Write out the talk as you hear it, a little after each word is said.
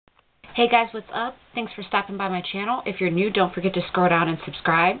Hey guys, what's up? Thanks for stopping by my channel. If you're new, don't forget to scroll down and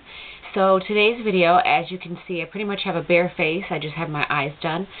subscribe. So today's video, as you can see, I pretty much have a bare face. I just have my eyes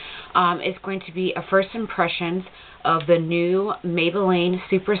done. It's going to be a first impressions of the new Maybelline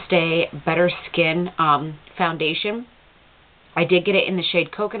Superstay Better Skin foundation. I did get it in the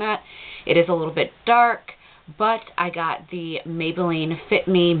shade Coconut. It is a little bit dark, but I got the Maybelline Fit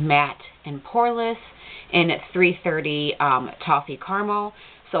Me Matte and Poreless in 330 Toffee Caramel.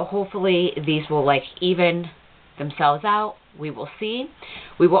 So hopefully these will even themselves out. We will see.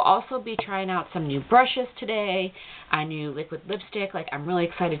 We will also be trying out some new brushes today, a new liquid lipstick. I'm really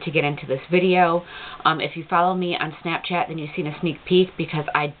excited to get into this video. If you follow me on Snapchat, then you've seen a sneak peek because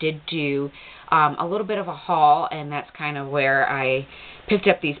I did do a little bit of a haul, and that's kind of where I picked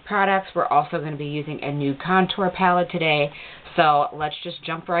up these products. We're also going to be using a new contour palette today. So let's just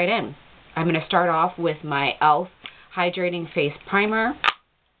jump right in. I'm going to start off with my e.l.f. Hydrating Face Primer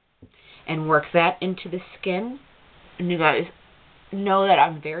and work that into the skin. And you guys know that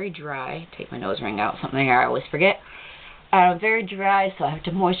I'm very dry. Take my nose ring out, something I always forget. I'm very dry, so I have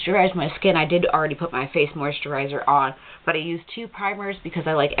to moisturize my skin. I did already put my face moisturizer on, but I used two primers because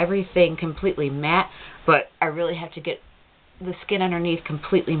I like everything completely matte, but I really have to get the skin underneath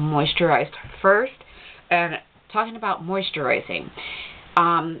completely moisturized first. And talking about moisturizing,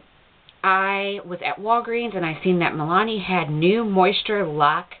 I was at Walgreens and I seen that Milani had new Moisture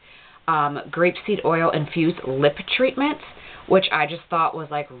Lock grapeseed oil infused lip treatments, which I just thought was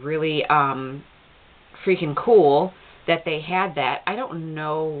really freaking cool that they had that. I don't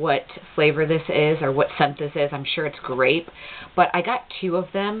know what flavor this is or what scent this is. I'm sure it's grape, but I got two of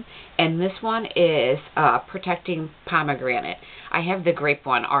them, and this one is Protecting Pomegranate. I have the grape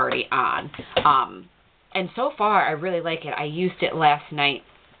one already on, and so far I really like it. I used it last night,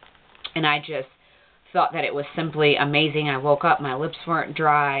 and I just thought that it was simply amazing. I woke up, my lips weren't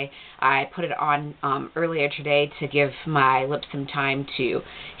dry. I put it on earlier today to give my lips some time to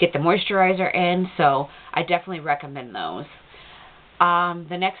get the moisturizer in, so I definitely recommend those.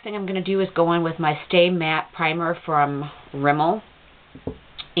 The next thing I'm going to do is go in with my Stay Matte Primer from Rimmel,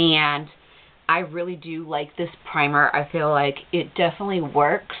 and I really do like this primer. I feel like it definitely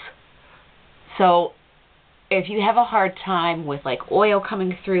works. So if you have a hard time with oil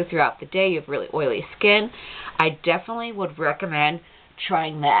coming throughout the day, you have really oily skin, I definitely would recommend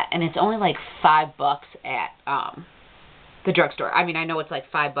trying that. And it's only $5 at the drugstore. I mean, I know it's $5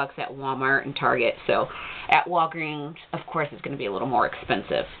 at Walmart and Target, so at Walgreens, of course, it's going to be a little more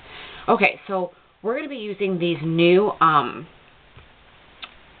expensive. Okay, so we're going to be using these new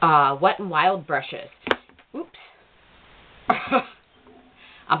Wet n Wild brushes. Oops.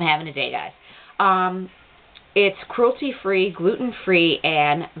 I'm having a day, guys. It's cruelty-free, gluten-free,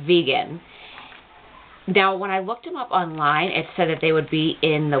 and vegan. Now, when I looked them up online, it said that they would be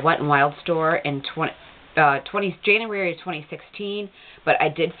in the Wet n Wild store in January of 2016, but I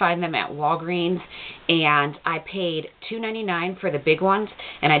did find them at Walgreens, and I paid $2.99 for the big ones,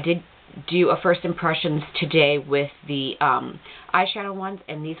 and I did do a first impressions today with the eyeshadow ones,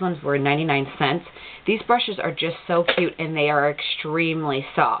 and these ones were 99 cents. These brushes are just so cute, and they are extremely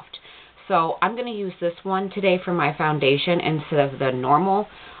soft. So I'm going to use this one today for my foundation instead of the normal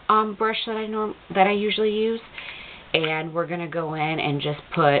brush that I usually use. And we're going to go in and just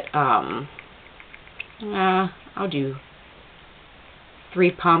put, I'll do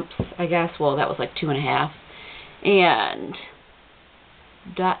 3 pumps, I guess. Well, that was 2.5. And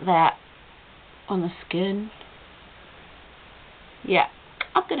dot that on the skin. Yeah,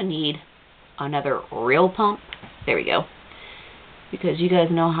 I'm going to need another real pump. There we go. Because you guys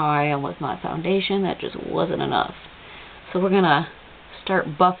know how I am with my foundation. That just wasn't enough. So we're going to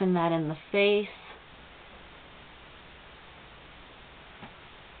start buffing that in the face.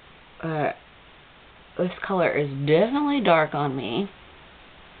 This color is definitely dark on me.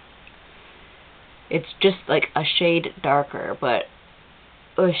 It's just a shade darker, but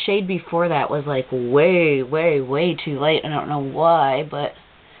the shade before that was way, way, way too light. I don't know why, but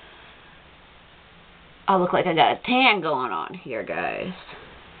I look like I got a tan going on here, guys.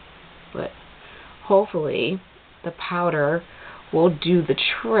 But hopefully the powder will do the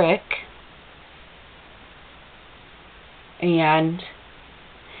trick. And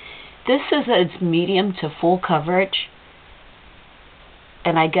this says that it's medium to full coverage.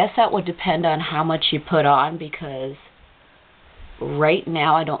 And I guess that would depend on how much you put on, because right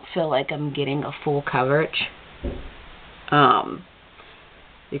now I don't feel like I'm getting a full coverage.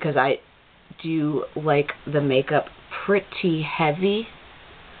 Because I do like the makeup pretty heavy,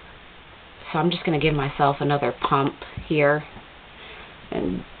 so I'm just going to give myself another pump here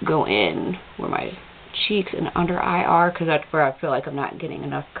and go in where my cheeks and under eye are, because that's where I feel like I'm not getting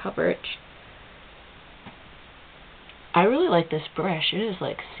enough coverage. I really like this brush. It is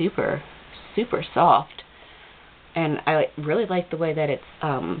like super, super soft. And I really like the way that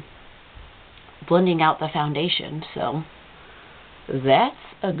it's blending out the foundation. So that's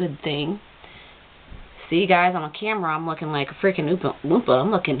a good thing. See, guys, on camera, I'm looking like a freaking Oompa Loompa.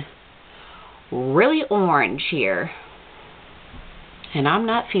 I'm looking really orange here. And I'm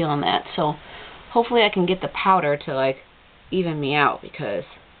not feeling that. So hopefully I can get the powder to, like, even me out, because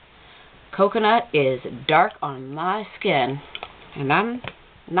coconut is dark on my skin. And I'm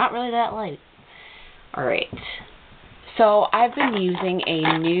not really that light. Alright. So I've been using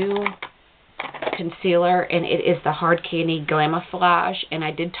a new concealer, and it is the Hard Candy Glamouflage, and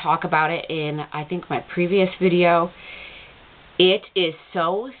I did talk about it in, I think, my previous video. It is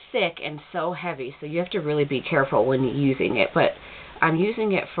so thick and so heavy, so you have to really be careful when using it, but I'm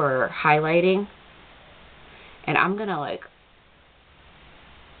using it for highlighting, and I'm gonna like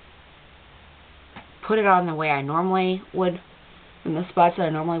put it on the way I normally would, in the spots that I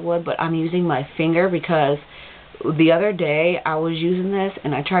normally would, but I'm using my finger because the other day I was using this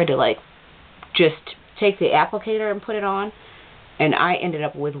and I tried to like just take the applicator and put it on, and I ended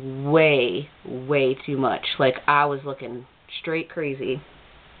up with way too much. Like, I was looking straight crazy.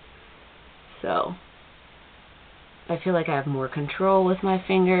 So I feel like I have more control with my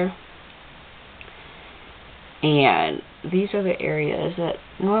finger. And these are the areas that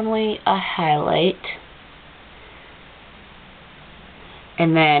normally I highlight.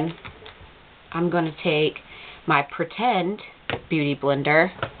 And then I'm going to take my Pretend Beauty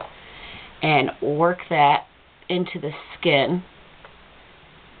Blender and work that into the skin.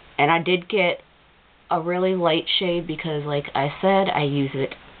 And I did get a really light shade because, like I said, I use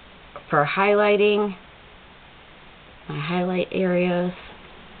it for highlighting my highlight areas.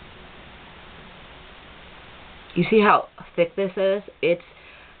 You see how thick this is? It's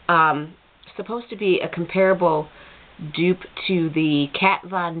supposed to be a comparable dupe to the Kat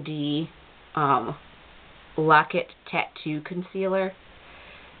Von D Lock-It Tattoo Concealer.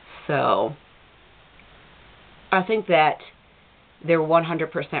 So I think that they're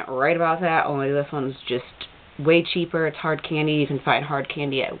 100% right about that, only this one's just way cheaper. It's Hard Candy. You can find Hard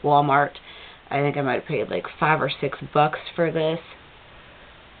Candy at Walmart. I think I might have paid like $5 or $6 for this.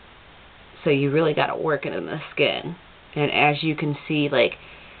 So you really got to work it in the skin. And as you can see, like,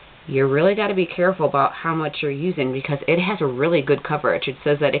 you really got to be careful about how much you're using, because it has a really good coverage. It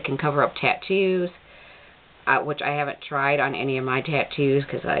says that it can cover up tattoos, which I haven't tried on any of my tattoos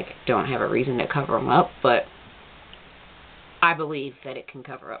because I don't have a reason to cover them up, but I believe that it can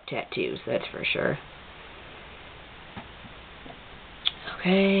cover up tattoos, that's for sure.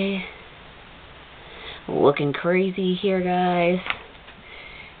 Okay. Looking crazy here, guys.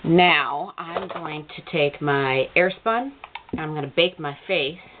 Now, I'm going to take my Airspun, and I'm going to bake my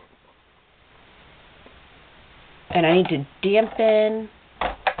face. And I need to dampen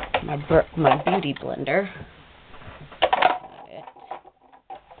my Beauty Blender.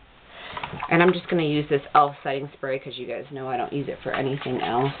 And I'm just going to use this e.l.f. setting spray because you guys know I don't use it for anything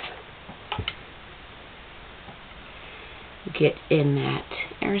else. Get in that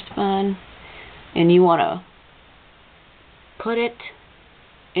Airspun. And you want to put it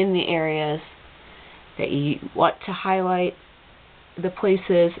in the areas that you want to highlight, the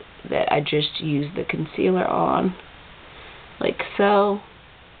places that I just used the concealer on, like so.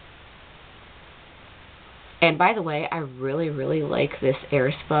 And by the way, I really like this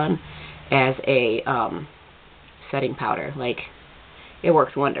Airspun as a setting powder. Like, it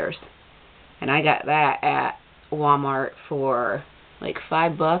works wonders. And I got that at Walmart for like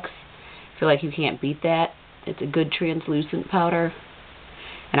 $5. I feel like you can't beat that. It's a good translucent powder.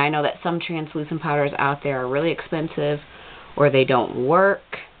 And I know that some translucent powders out there are really expensive, or they don't work.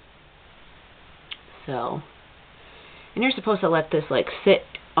 So, and you're supposed to let this like sit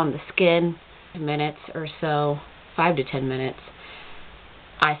on the skin minutes or so, 5 to 10 minutes.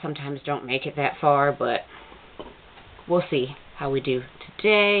 I sometimes don't make it that far, but we'll see how we do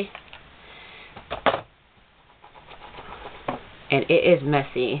today. And it is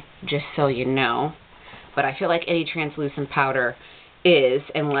messy, just so you know. But I feel like any translucent powder is,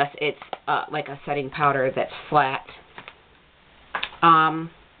 unless it's like a setting powder that's flat.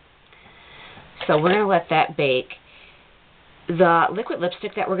 So we're going to let that bake. The liquid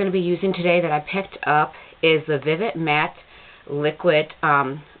lipstick that we're going to be using today that I picked up is the Vivid Matte Liquid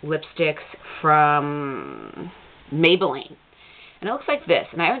lipsticks from Maybelline. And it looks like this.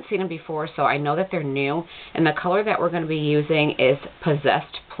 And I haven't seen them before, so I know that they're new. And the color that we're going to be using is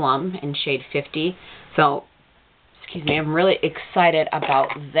Possessed Plum in shade 50. So, excuse me, I'm really excited about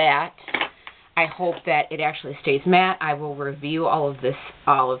that. I hope that it actually stays matte. I will review all of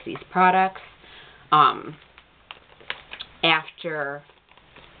these products after,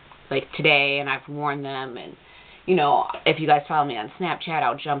 like, today, and I've worn them, and you know, if you guys follow me on Snapchat,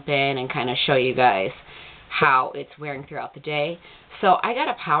 I'll jump in and kind of show you guys how it's wearing throughout the day. So I got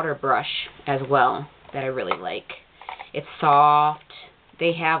a powder brush as well that I really like. It's soft.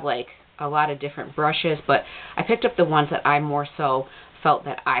 They have like a lot of different brushes, but I picked up the ones that I more so felt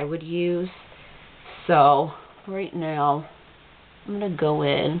that I would use. So right now I'm going to go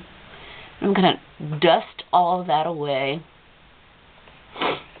in. I'm going to dust all of that away.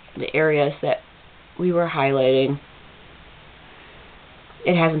 The areas that we were highlighting.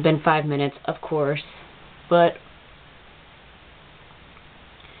 It hasn't been 5 minutes, of course, but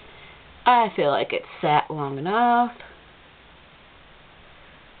I feel like it's sat long enough.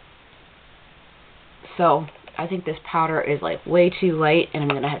 So I think this powder is like way too light, and I'm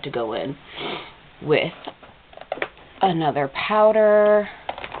going to have to go in with another powder.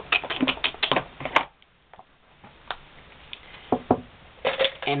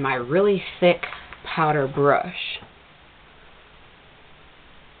 And my really thick powder brush.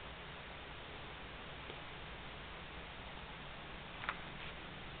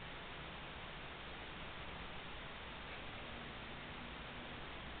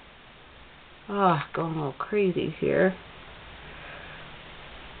 Ah, going a little crazy here.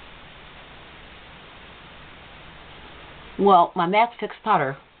 Well, my MAC Fix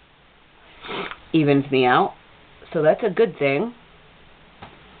powder evens me out, so that's a good thing.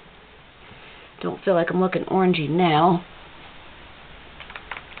 Don't feel like I'm looking orangey now.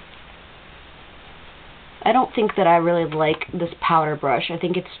 I don't think that I really like this powder brush. I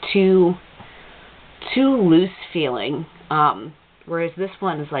think it's too loose feeling, whereas this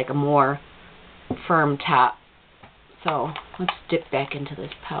one is like a more firm top. So let's dip back into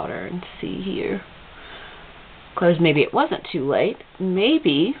this powder and see here. Because maybe it wasn't too light.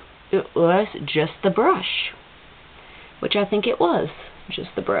 Maybe it was just the brush, which I think it was just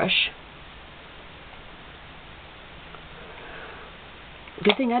the brush.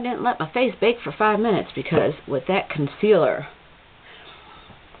 Good thing I didn't let my face bake for 5 minutes, because with that concealer,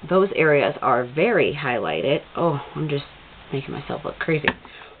 those areas are very highlighted. Oh, I'm just making myself look crazy.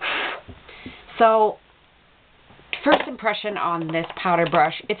 So, first impression on this powder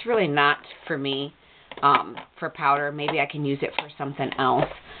brush, it's really not for me for powder. Maybe I can use it for something else.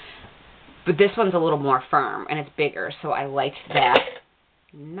 But this one's a little more firm, and it's bigger, so I liked that.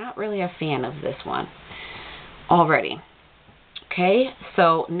 Not really a fan of this one already. Okay,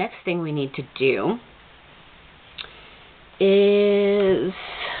 so next thing we need to do is,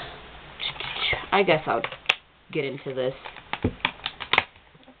 I guess I'll get into this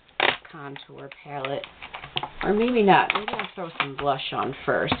contour palette. Or maybe not. Maybe I'll throw some blush on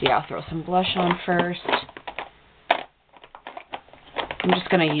first. Yeah, I'll throw some blush on first. I'm just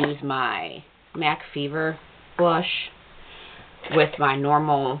going to use my MAC Fever blush with my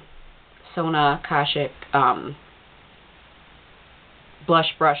normal Sona Kashuk blush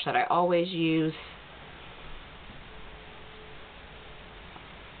brush that I always use.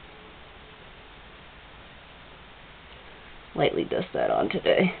 Lightly dust that on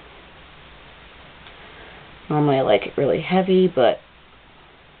today. Normally I like it really heavy, but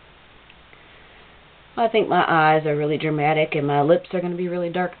I think my eyes are really dramatic and my lips are going to be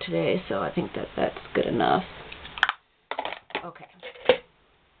really dark today, so I think that that's good enough. Okay.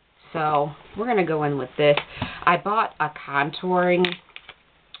 So we're going to go in with this. I bought a contouring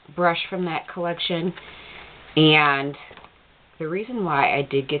brush from that collection, and the reason why I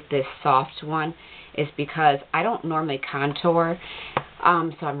did get this soft one is because I don't normally contour, so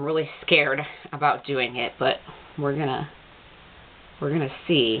I'm really scared about doing it, but we're gonna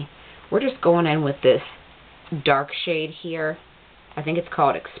see. We're just going in with this dark shade here. I think it's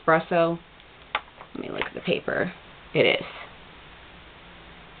called Espresso. Let me look at the paper. It is.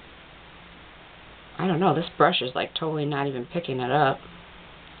 I don't know, this brush is like totally not even picking it up.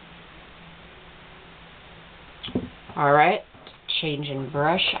 Alright, changing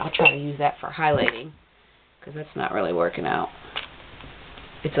brush. I'll try to use that for highlighting, because that's not really working out.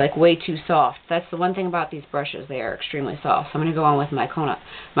 It's like way too soft. That's the one thing about these brushes, they are extremely soft. So I'm going to go on with my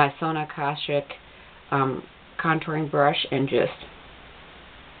Sona Kashuk contouring brush and just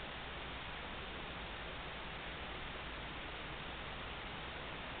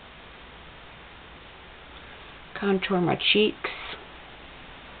contour my cheeks.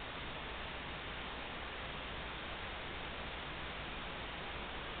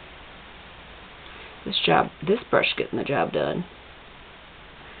 This brush getting the job done.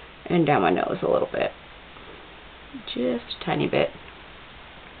 And down my nose a little bit. Just a tiny bit.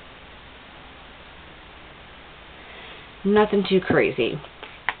 Nothing too crazy.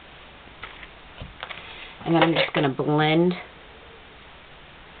 And then I'm just going to blend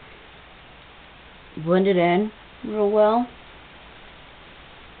it in real well.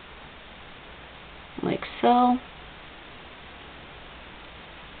 Like so.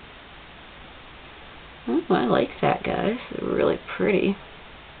 Oh, I like that, guys. It's really pretty.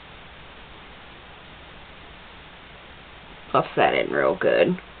 Buff that in real good.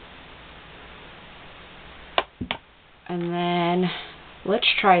 And then let's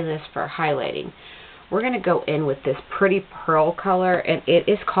try this for highlighting. We're going to go in with this pretty pearl color, and it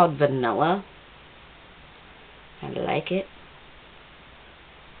is called Vanilla. I like it.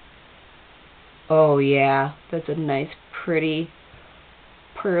 Oh yeah, that's a nice pretty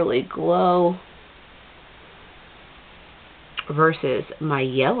pearly glow versus my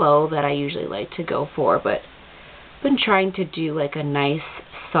yellow that I usually like to go for, but I've been trying to do like a nice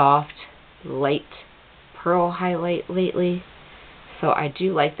soft light pearl highlight lately, so I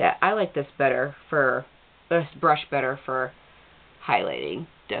do like that. I like this better for this brush better for highlighting,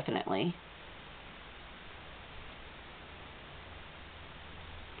 definitely.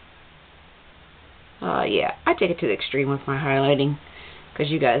 Yeah, I take it to the extreme with my highlighting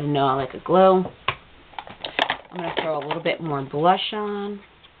because you guys know I like a glow. I'm going to throw a little bit more blush on.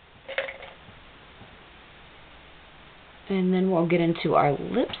 And then we'll get into our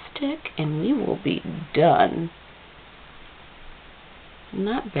lipstick and we will be done.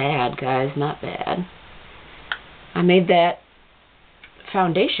 Not bad, guys, not bad. I made that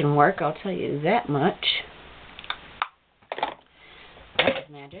foundation work, I'll tell you that much. That was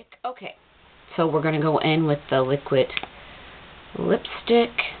magic. Okay, so we're going to go in with the liquid lipstick.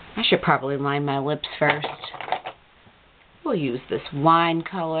 I should probably line my lips first. We'll use this wine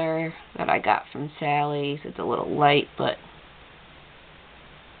color that I got from Sally's. It's a little light, but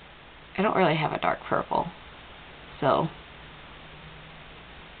I don't really have a dark purple. So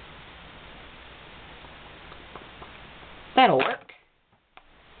that'll work.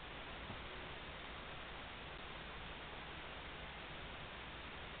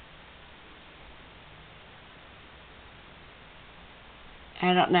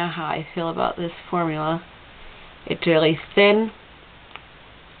 I don't know how I feel about this formula. It's really thin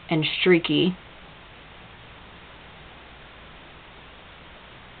and streaky.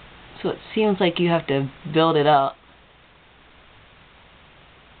 So it seems like you have to build it up.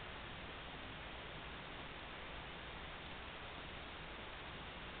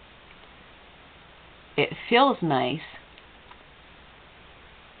 It feels nice,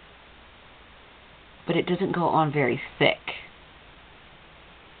 but it doesn't go on very thick.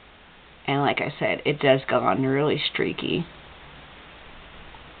 And like I said, it does go on really streaky.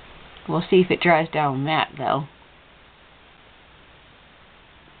 We'll see if it dries down matte though.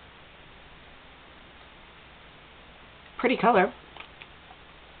 Pretty color.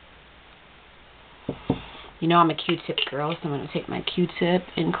 You know I'm a Q-tip girl, so I'm going to take my Q-tip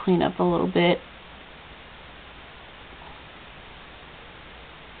and clean up a little bit.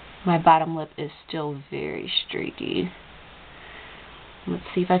 My bottom lip is still very streaky. Let's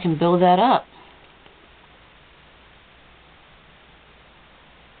see if I can build that up.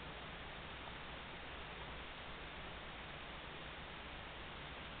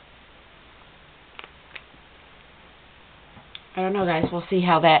 I don't know, guys. We'll see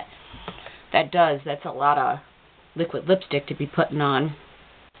how that does. That's a lot of liquid lipstick to be putting on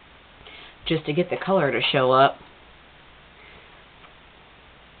just to get the color to show up.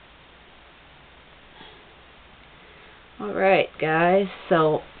 Alright, guys.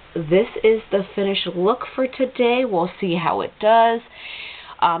 So this is the finished look for today. We'll see how it does.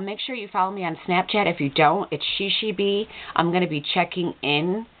 Make sure you follow me on Snapchat. If you don't, it's ShiShiBee. I'm going to be checking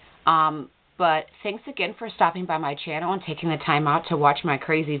in. But thanks again for stopping by my channel and taking the time out to watch my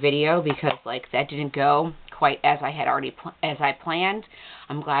crazy video, because like that didn't go quite as I had already planned.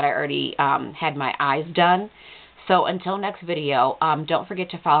 I'm glad I already had my eyes done. So until next video, don't forget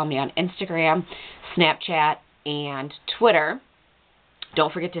to follow me on Instagram, Snapchat, and Twitter.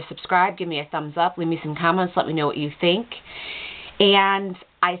 Don't forget to subscribe, give me a thumbs up, leave me some comments, let me know what you think. And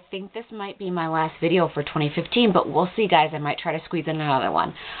I think this might be my last video for 2015, but we'll see, guys. I might try to squeeze in another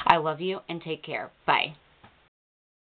one. I love you, and take care. Bye.